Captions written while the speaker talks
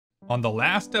On the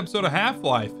last episode of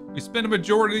Half-Life, we spent a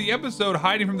majority of the episode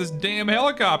hiding from this damn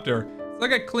helicopter. It's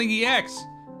like a clingy ex.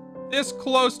 This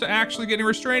close to actually getting a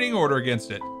restraining order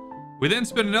against it. We then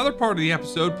spent another part of the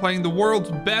episode playing the world's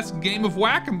best game of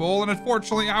whack-a-mole, and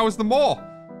unfortunately I was the mole.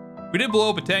 We did blow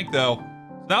up a tank though,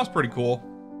 so that was pretty cool.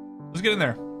 Let's get in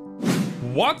there.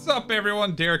 What's up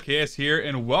everyone, Derek Hayes here,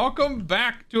 and welcome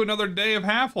back to another day of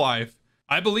Half-Life.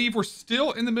 I believe we're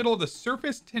still in the middle of the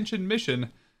surface tension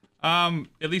mission.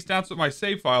 At least that's what my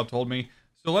save file told me.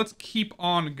 So let's keep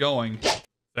on going.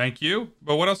 Thank you.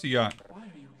 But what else you got? Why are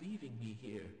you leaving me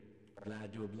here?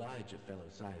 Glad to oblige a fellow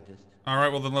scientist. All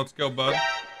right, well then let's go, bud.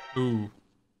 Ooh.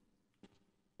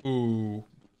 Ooh.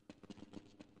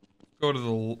 Go to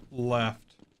the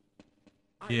left.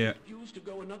 Yeah. I refuse to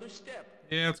go another step.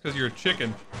 Yeah, it's because you're a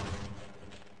chicken.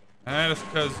 That is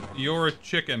because you're a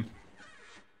chicken.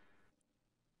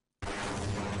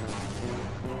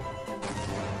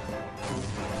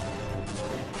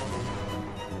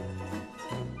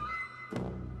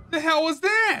 The hell was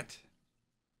that?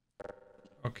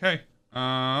 Okay.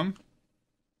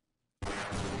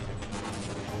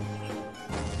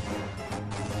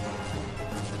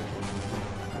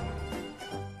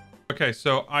 Okay,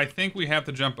 so I think we have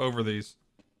to jump over these.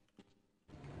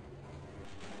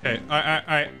 Okay,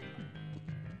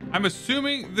 I'm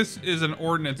assuming this is an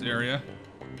ordnance area.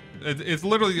 It's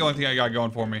literally the only thing I got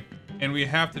going for me. And we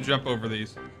have to jump over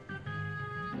these.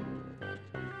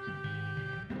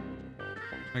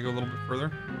 Can I go a little bit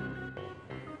further?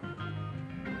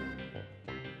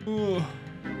 Ooh.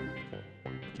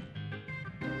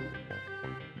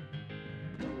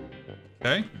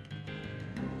 Okay.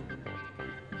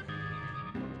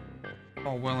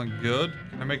 All well and good.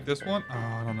 Can I make this one? Oh,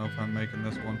 I don't know if I'm making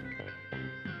this one.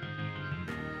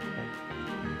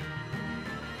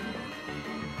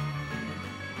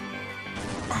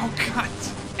 Oh, God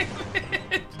damn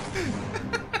it!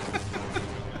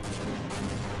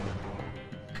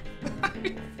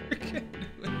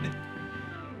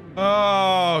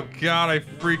 Oh God, I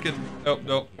freaking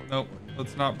nope.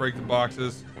 Let's not break the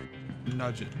boxes.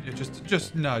 Nudge it. Yeah,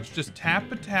 just nudge. Just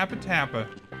tap it.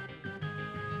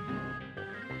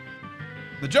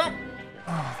 The jump.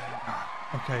 Oh, thank God.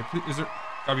 Okay, please, is there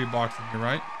gotta be a box in here,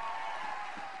 right?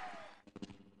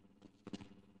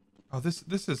 Oh, this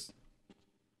is.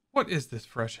 What is this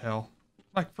fresh hell?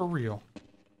 Like for real?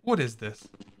 What is this?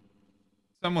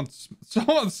 Someone's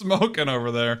smoking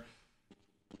over there.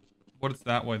 What is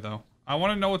that way, though? I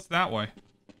want to know what's that way.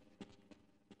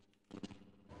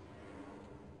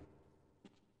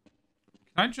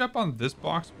 Can I jump on this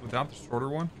box without the shorter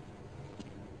one?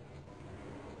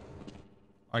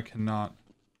 I cannot.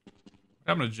 What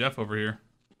happened to Jeff over here?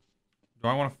 Do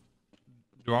I want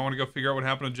to go figure out what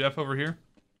happened to Jeff over here?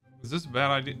 Is this a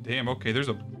bad idea? Damn. Okay, there's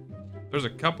a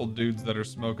couple dudes that are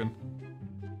smoking.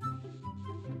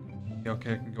 Yeah,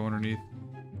 okay, I can go underneath.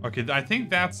 Okay, I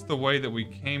think that's the way that we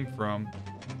came from.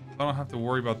 I don't have to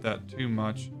worry about that too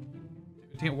much.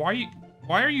 Damn, why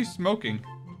are you smoking?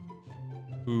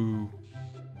 Ooh.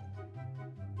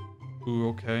 Ooh,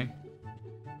 okay.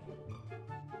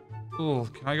 Ooh,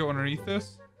 can I go underneath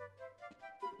this?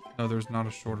 No, there's not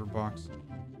a shorter box.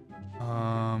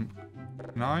 Can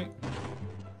I?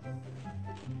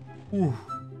 Ooh.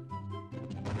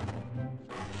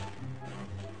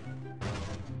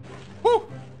 Woo!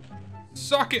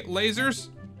 Suck it, lasers!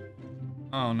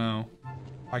 Oh no.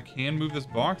 I can move this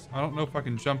box? I don't know if I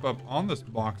can jump up on this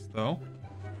box though.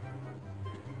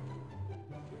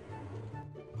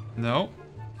 No.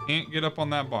 Can't get up on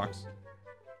that box.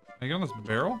 Can I get on this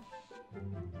barrel?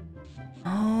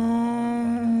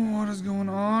 Oh, what is going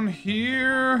on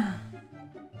here?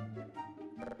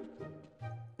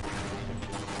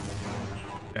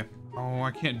 Okay. Oh,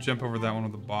 I can't jump over that one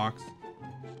with the box.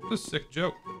 It's a sick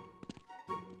joke.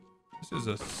 This is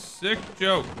a sick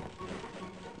joke.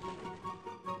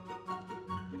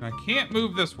 I can't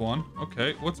move this one.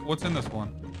 Okay, what's in this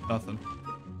one? Nothing.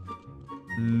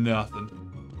 Nothing.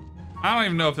 I don't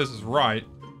even know if this is right,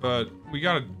 but we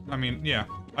gotta, I mean, yeah.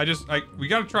 We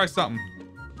gotta try something.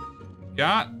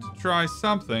 Got to try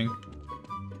something.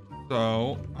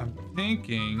 So, I'm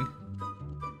thinking...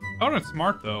 Oh, that's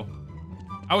smart, though.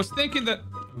 I was thinking that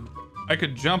I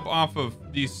could jump off of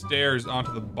these stairs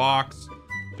onto the box,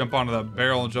 jump onto that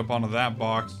barrel, and jump onto that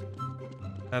box.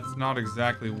 That's not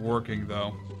exactly working,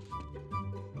 though.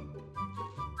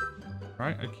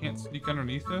 Right? I can't sneak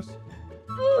underneath this?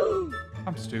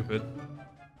 I'm stupid.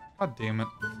 God damn it.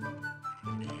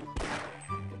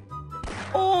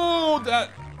 Oh,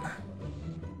 that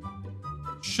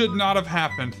should not have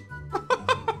happened.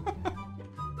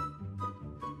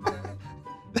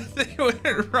 That thing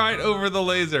went right over the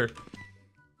laser.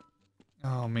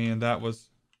 Oh man, that was...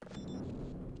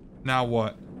 Now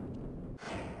what?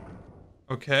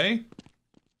 Okay.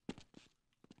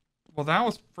 Well, that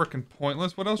was freaking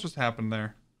pointless. What else just happened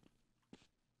there?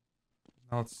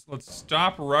 Now let's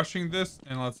stop rushing this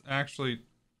and let's actually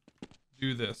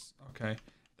do this. Okay.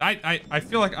 I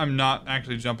feel like I'm not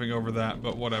actually jumping over that,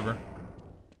 but whatever.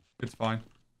 It's fine.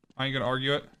 I ain't gonna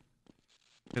argue it.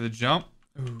 Okay, the jump.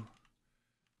 Ooh.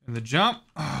 And the jump.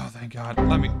 Oh, thank God.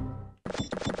 Let me...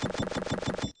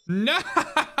 No!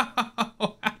 How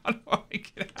do I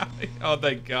get out of here? Oh,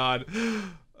 thank God.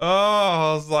 Oh,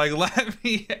 I was like, let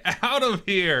me out of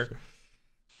here.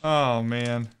 Oh,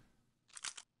 man.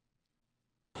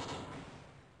 The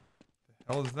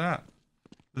hell is that?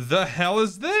 The hell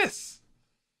is this?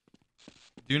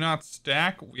 Do not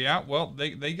stack. Yeah, well,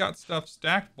 they got stuff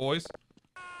stacked, boys.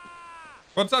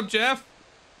 What's up, Jeff?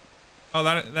 Oh,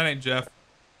 that ain't Jeff.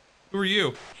 Who are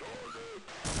you?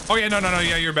 Oh, yeah, no.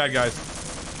 Yeah, you're bad guys.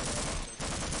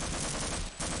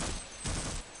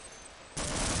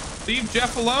 Leave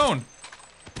Jeff alone.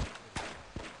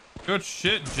 Good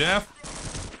shit, Jeff.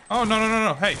 Oh,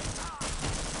 no. Hey.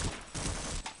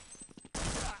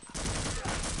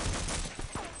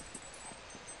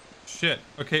 Shit.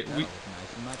 Okay, we...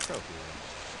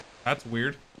 That's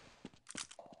weird.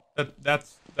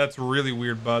 That's really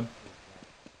weird, bud.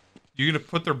 You gonna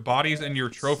put their bodies in your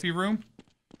trophy room?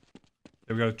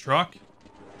 Okay, we got a truck.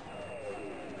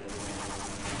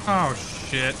 Oh,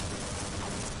 shit.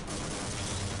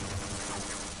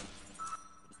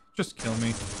 Just kill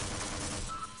me.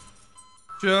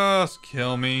 Just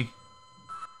kill me.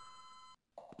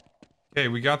 Okay,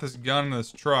 we got this gun in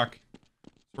this truck.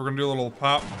 So we're gonna do a little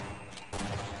pop.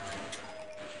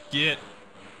 Get.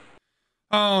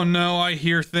 Oh no, I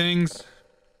hear things.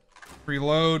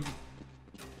 Reload.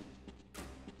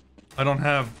 I don't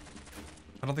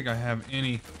think I have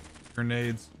any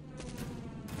grenades.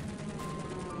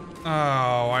 Oh,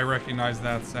 I recognize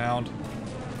that sound.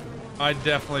 I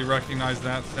definitely recognize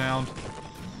that sound.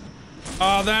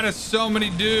 Oh, that is so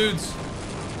many dudes.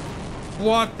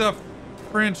 What the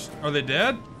French? Are they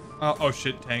dead? Oh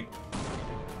shit, tank.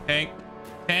 Tank.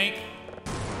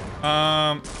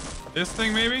 This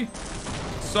thing maybe?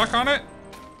 Suck on it?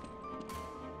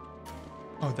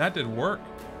 Oh, that did work.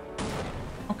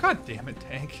 Oh, god damn it,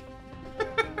 tank.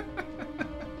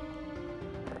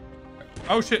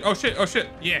 Oh shit.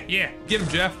 Yeah. Get him,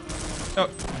 Jeff. Oh.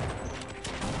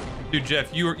 Dude,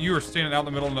 Jeff, you were standing out in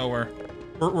the middle of nowhere.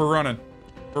 We're running.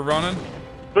 We're running.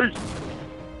 Peace.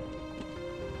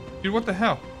 Dude, what the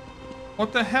hell?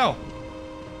 What the hell?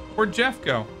 Where'd Jeff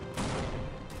go?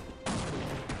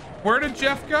 Where did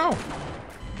Jeff go?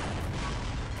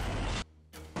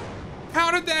 How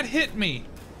did that hit me?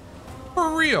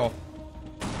 For real.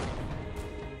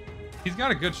 He's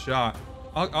got a good shot.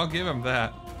 I'll give him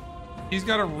that. He's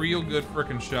got a real good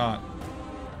freaking shot.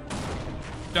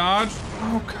 Dodge?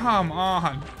 Oh, come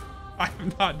on.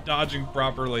 I'm not dodging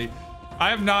properly.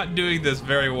 I am not doing this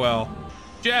very well.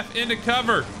 Jeff, into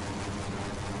cover.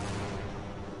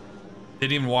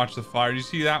 Didn't even watch the fire. Did you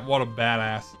see that? What a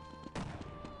badass.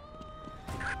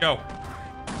 Go.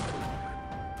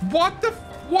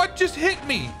 What just hit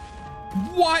me?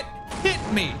 What hit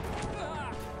me?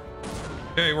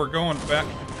 Okay, we're going back.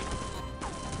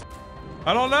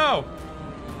 I don't know.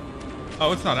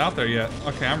 Oh, it's not out there yet.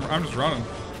 Okay, I'm just running.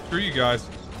 Screw you guys.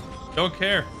 Don't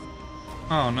care.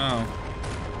 Oh no.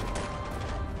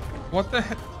 What the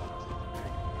heck?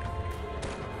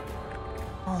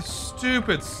 Oh,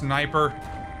 stupid sniper.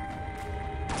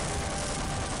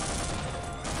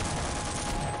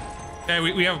 Okay,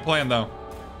 we have a plan though.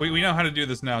 We know how to do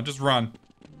this now. Just run.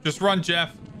 Just run,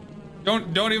 Jeff.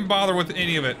 Don't even bother with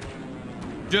any of it.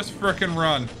 Just frickin'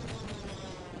 run.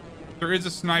 There is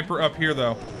a sniper up here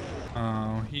though.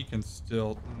 Oh, he can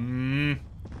still... Can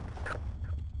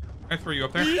I throw you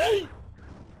up there?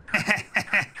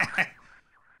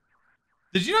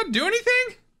 Did you not do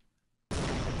anything?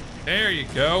 There you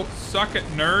go. Suck it,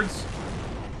 nerds.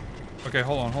 Okay,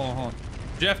 hold on.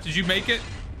 Jeff, did you make it?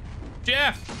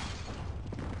 Jeff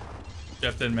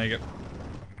didn't make it.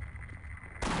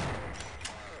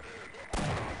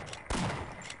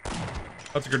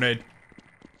 That's a grenade.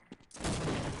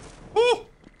 Woo!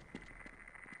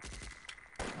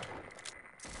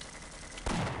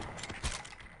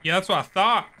 Yeah, that's what I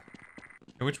thought.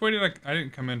 Okay, which way did I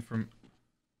didn't come in from...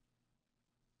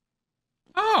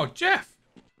 Oh, Jeff!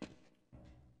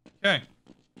 Okay.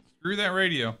 Screw that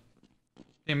radio.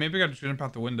 Hey, maybe I gotta jump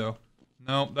out the window.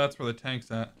 Nope, that's where the tank's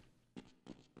at.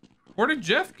 Where did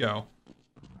Jeff go?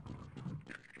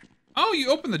 Oh, you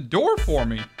opened the door for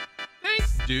me.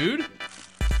 Thanks, dude.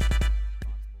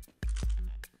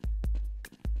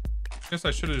 Guess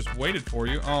I should have just waited for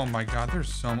you. Oh my god,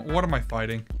 there's so much. What am I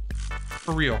fighting?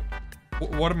 For real.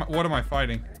 What am I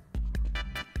fighting?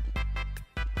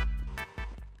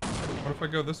 What if I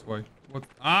go this way? What?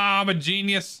 Ah, I'm a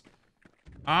genius.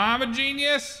 I'm a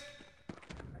genius.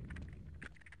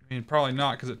 I mean, probably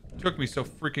not, because it took me so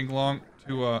freaking long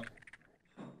to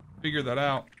figure that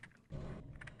out.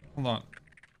 Hold on.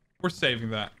 We're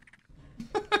saving that.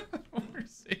 We're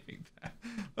saving that.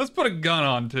 Let's put a gun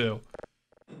on, too.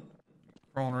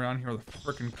 Crawling around here with a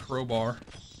freaking crowbar.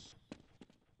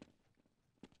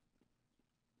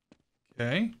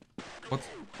 Okay. Let's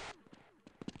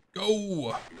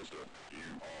go.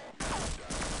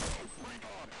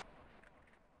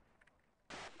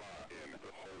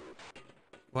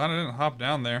 Glad I didn't hop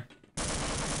down there.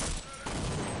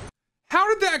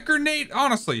 How did that grenade,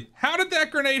 honestly, how did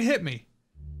that grenade hit me?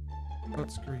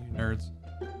 Let's screw you nerds.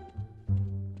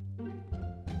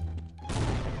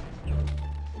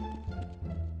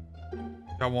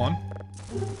 Got one.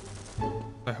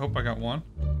 I hope I got one.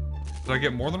 Did I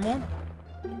get more than one?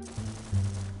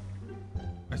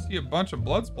 I see a bunch of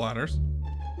blood splatters.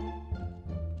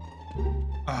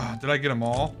 Ah, did I get them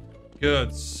all?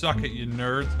 Good. Suck it, you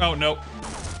nerds. Oh, nope.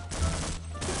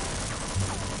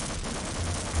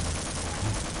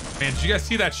 Man, did you guys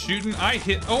see that shooting? I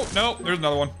hit... Oh, no. There's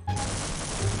another one.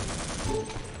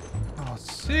 Oh,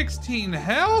 16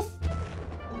 health?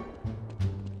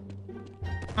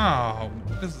 Oh,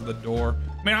 this is the door.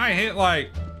 Man, I hit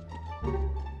like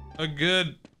a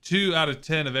good 2 out of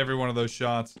 10 of every one of those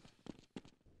shots.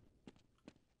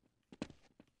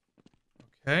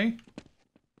 Okay.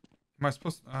 Am I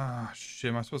supposed to... Ah, shit.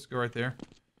 Am I supposed to go right there?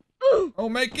 Oh,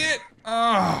 make it!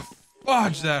 Oh,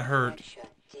 fudge, that hurt.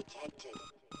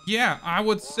 Yeah, I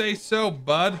would say so,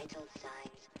 bud.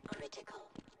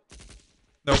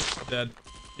 Nope, dead.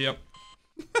 Yep.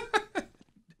 Dead.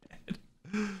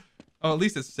 Oh, at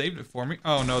least it saved it for me.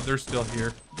 Oh, no, they're still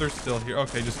here. They're still here.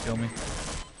 Okay, just kill me.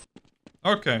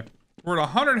 Okay. We're at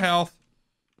 100 health.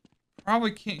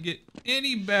 Probably can't get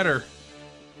any better.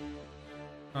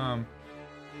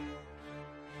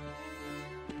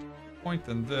 Point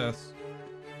than this.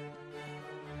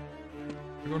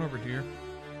 We're going over here.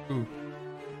 Ooh.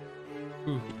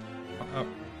 Ooh. Up.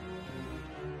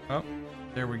 Up.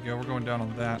 There we go. We're going down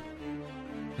on that.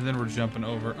 And then we're jumping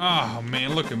over. Oh,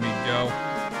 man. Look at me go.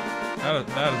 That is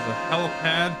a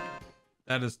helipad.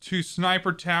 That is 2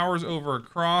 sniper towers over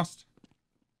across.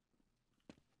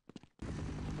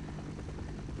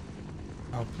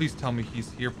 Oh, please tell me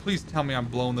he's here. Please tell me I'm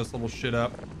blowing this little shit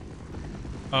up.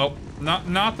 Oh,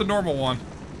 not the normal one.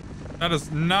 That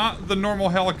is not the normal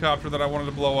helicopter that I wanted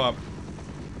to blow up.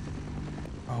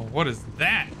 Oh, what is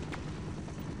that?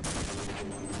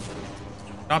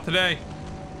 Not today.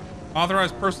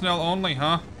 Authorized personnel only,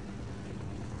 huh?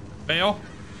 Fail?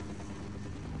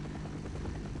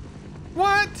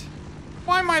 What?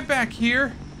 Why am I back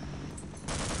here?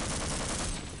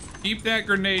 Keep that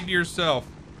grenade to yourself.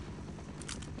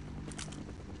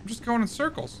 I'm just going in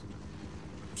circles.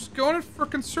 I'm just going in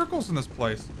frickin' circles in this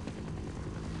place.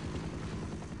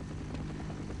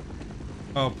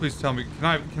 Oh, please tell me.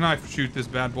 Can I shoot this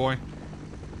bad boy?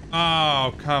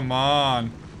 Oh, come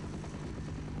on.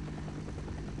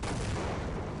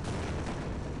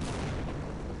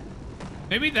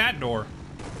 Maybe that door.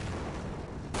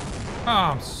 Oh,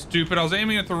 I'm stupid. I was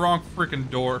aiming at the wrong freaking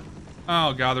door.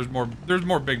 Oh god, there's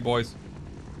more big boys.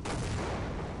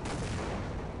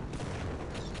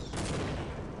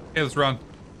 Okay, let's run.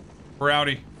 We're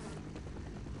outie.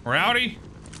 We're outie.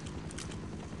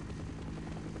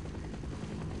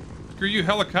 Screw you,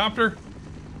 helicopter.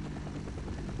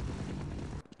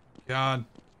 God.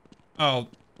 Oh,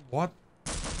 what?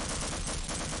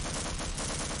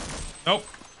 Nope.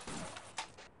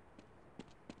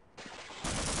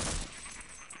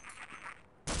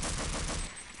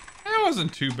 That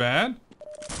wasn't too bad.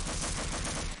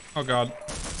 Oh god.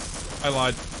 I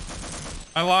lied.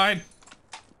 I lied.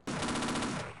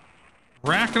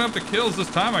 Racking up the kills this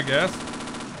time, I guess.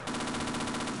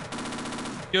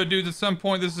 Yo, dudes, at some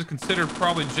point this is considered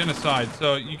probably genocide,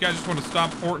 so you guys just want to stop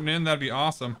porting in, that'd be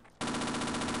awesome.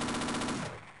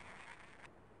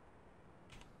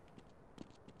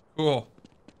 Cool.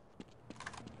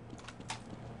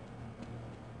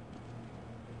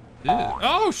 Ew.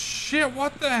 Oh shit,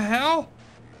 what the hell?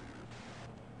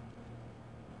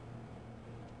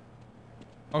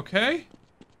 Okay.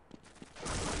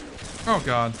 Oh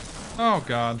god. Oh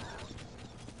god.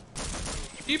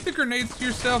 Keep the grenades to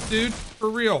yourself, dude. For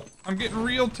real. I'm getting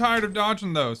real tired of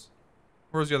dodging those.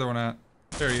 Where's the other one at?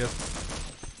 There he is.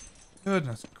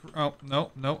 Goodness. Oh,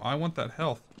 no, no. I want that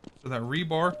health. So that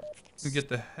rebar can get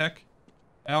the heck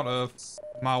Out of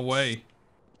my way.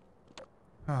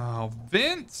 Oh,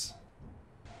 Vince!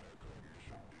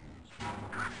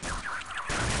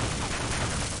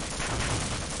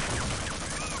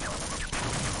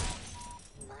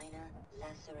 Minor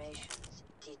lacerations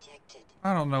detected.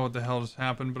 I don't know what the hell just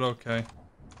happened, but okay.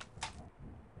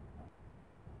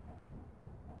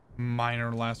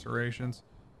 Minor lacerations.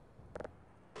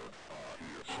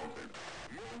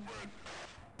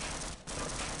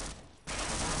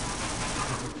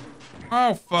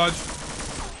 Oh, fudge.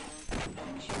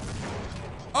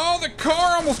 Oh, the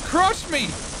car almost crushed me.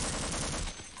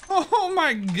 Oh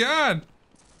my god.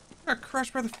 I got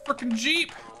crushed by the frickin'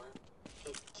 Jeep. Power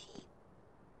 15.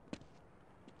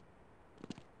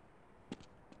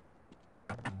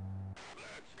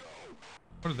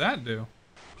 What did that do?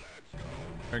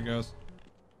 There it goes.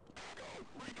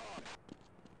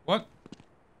 What?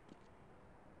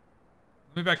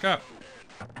 Let me back up.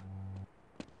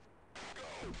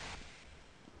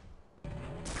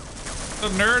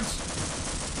 What's up, nerds?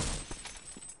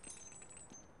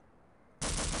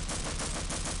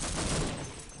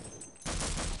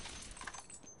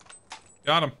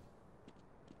 Got him.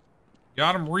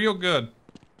 Got him real good.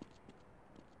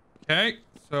 Okay,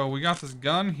 so we got this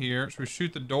gun here. Should we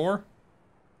shoot the door?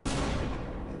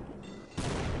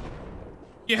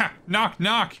 Yeah, knock,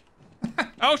 knock.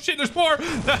 Oh shit, there's more.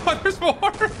 There's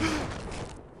more.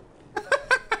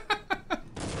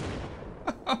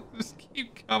 Just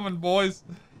keep coming, boys.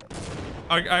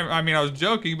 I mean, I was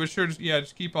joking, but sure,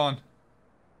 just keep on.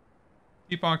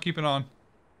 Keep on keeping on.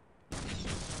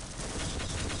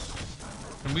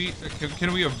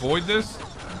 Can we avoid this?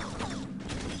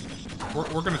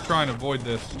 We're gonna try and avoid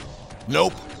this.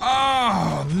 Nope.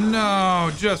 Oh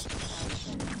no! Just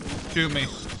shoot me.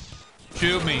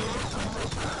 Shoot me.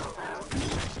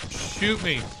 Shoot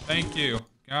me. Thank you.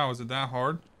 God, was it that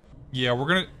hard? Yeah,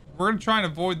 we're gonna try and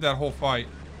avoid that whole fight.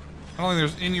 I don't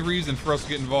think there's any reason for us to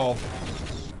get involved.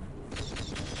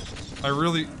 I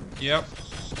really. Yep.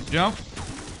 Jump.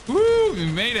 Woo! We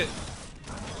made it.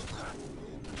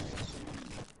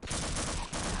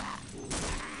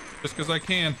 Just because I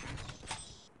can.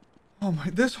 Oh my,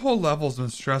 this whole level's been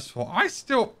stressful. I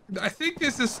think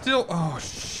this is still, oh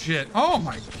shit. Oh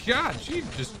my god, she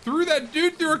just threw that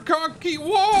dude through a concrete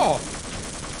wall.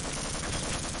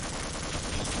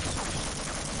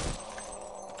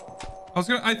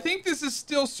 I think this is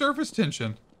still surface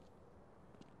tension.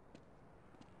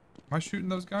 Am I shooting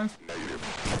those guys?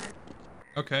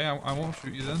 Okay, I won't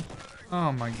shoot you then.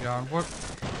 Oh my god, what?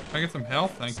 Can I get some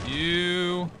health? Thank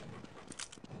you.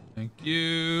 Thank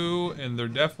you. And there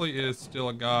definitely is still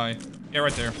a guy. Yeah,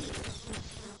 right there.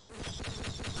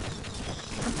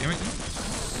 Damn it.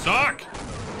 Suck!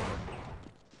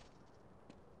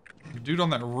 Dude on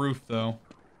that roof, though.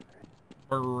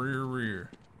 Rear.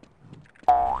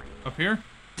 Up here?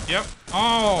 Yep.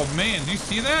 Oh, man. Do you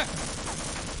see that?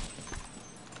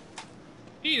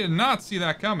 He did not see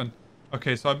that coming.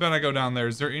 Okay, so I bet I go down there.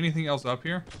 Is there anything else up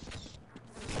here?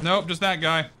 Nope, just that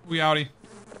guy. We outie.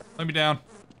 Let me down.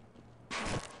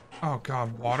 Oh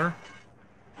god, water?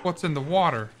 What's in the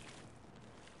water?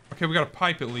 Okay, we got a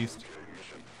pipe at least.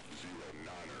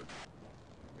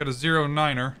 Got a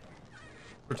 09er.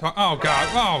 We're talking. Oh god.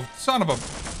 Oh, son of a.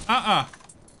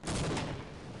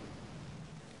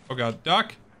 Oh god,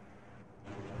 duck.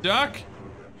 Duck.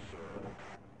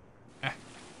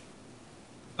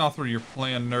 Not through your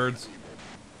plan, nerds.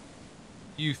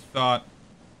 You thought.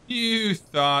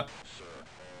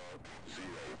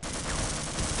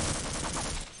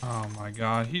 Oh my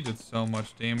god, he did so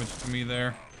much damage to me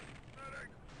there.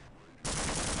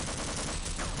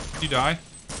 Did you die?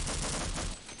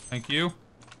 Thank you.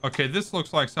 Okay, this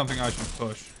looks like something I should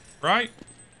push, right?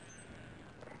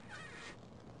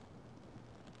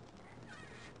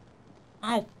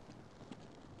 Oh.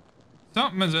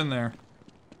 Something is in there.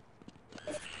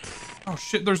 Oh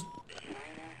shit, there's...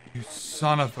 You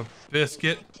son of a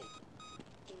biscuit.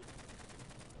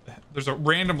 There's a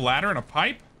random ladder and a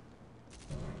pipe?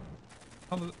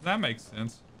 Oh, that makes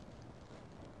sense.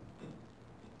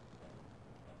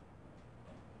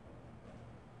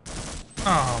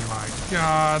 Oh my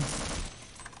god.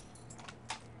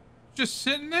 Just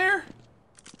sitting there?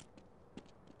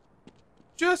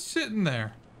 Just sitting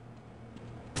there.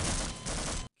 God,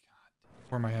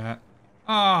 where am I at?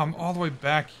 I'm all the way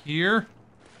back here.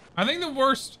 I think the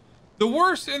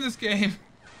worst in this game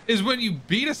is when you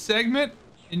beat a segment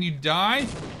and you die,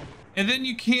 and then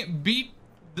you can't beat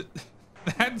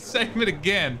that segment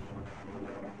again.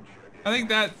 I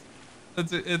think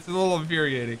it's a little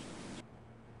infuriating.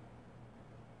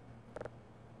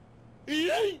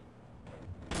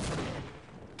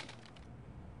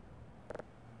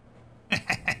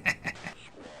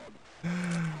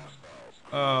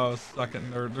 Oh, suck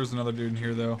it, nerd. There's another dude in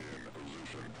here, though.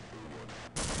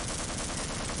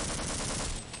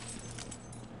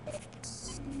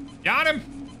 Got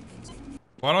him!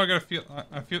 Why do I gotta feel...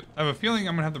 I have a feeling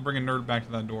I'm gonna have to bring a nerd back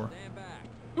to that door.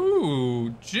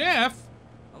 Ooh, Jeff!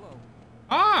 Hello.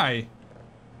 Hi!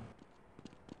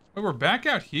 Wait, we're back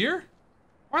out here?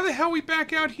 Why the hell are we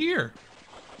back out here?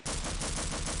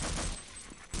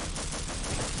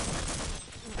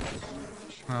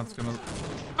 Oh, it's gonna...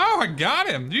 Oh, I got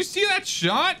him! Did you see that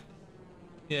shot?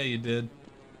 Yeah, you did.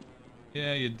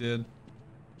 Yeah, you did.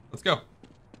 Let's go.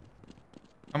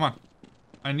 Come on.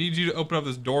 I need you to open up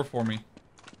this door for me.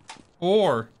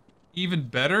 Or, even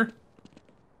better,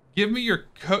 give me your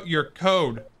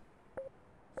code.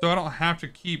 So I don't have to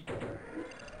keep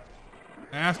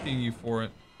asking you for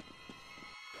it.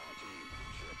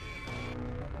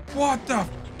 What the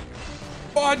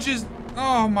fudge is...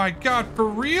 Oh my god, for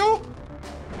real?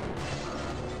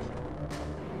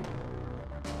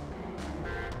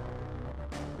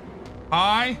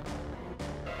 Hi.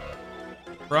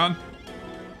 Run.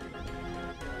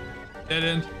 Dead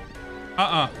end.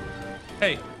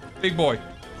 Hey, big boy.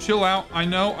 Chill out. I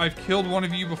know I've killed one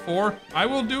of you before. I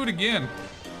will do it again.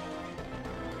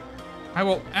 I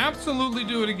will absolutely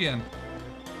do it again.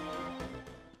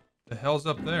 The hell's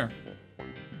up there?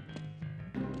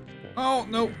 Oh,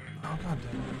 no. Oh, god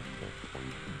damn it.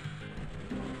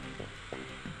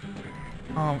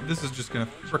 Oh, this is just gonna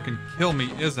frickin' kill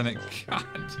me, isn't it? God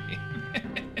damn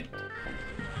it.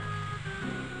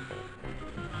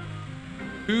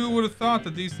 Who would have thought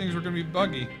that these things were gonna be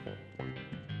buggy?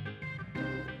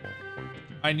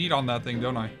 I need on that thing,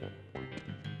 don't I?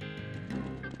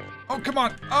 Oh, come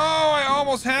on. Oh, I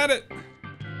almost had it.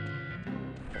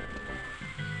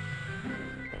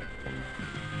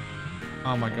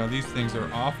 Oh my god, these things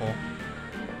are awful.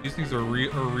 These things are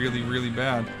really, really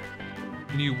bad.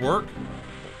 Can you work?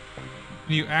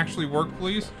 Can you actually work,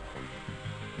 please?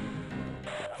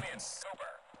 Come in,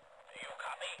 Cooper. Do you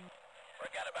copy?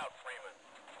 Forget about Freeman.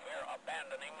 We're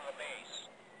abandoning the base.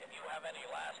 If you have any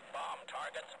last bomb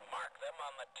targets, mark them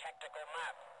on the tactical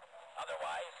map.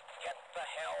 Otherwise, get the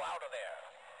hell out of there.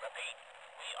 Repeat,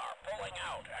 we are pulling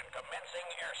out and commencing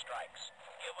airstrikes.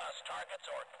 Give us targets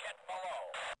or get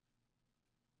below.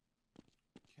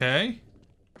 Okay.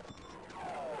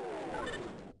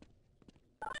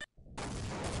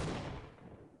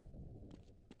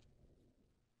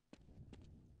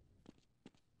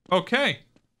 Okay.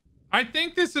 I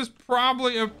think this is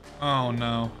probably a... Oh,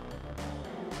 no.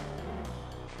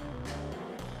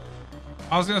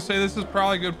 I was gonna say this is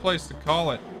probably a good place to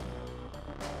call it.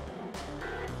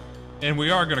 And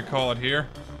we are gonna call it here.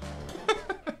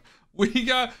 We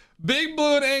got Big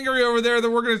Blue and Angry over there that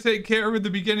we're gonna take care of at the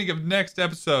beginning of next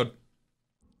episode.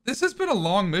 This has been a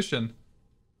long mission.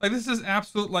 Like, this is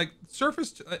absolute, like,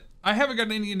 surface... I haven't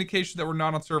gotten any indication that we're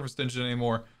not on surface tension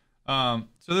anymore.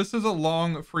 So this is a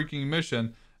long freaking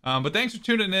mission. But thanks for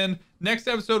tuning in. Next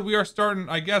episode, we are starting,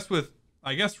 I guess we're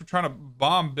trying to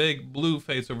bomb Big Blue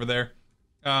Face over there.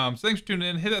 So thanks for tuning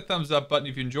in. Hit that thumbs up button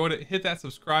if you enjoyed it. Hit that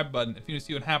subscribe button if you want to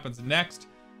see what happens next.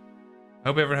 I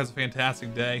hope everyone has a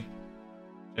fantastic day.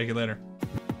 Take you later.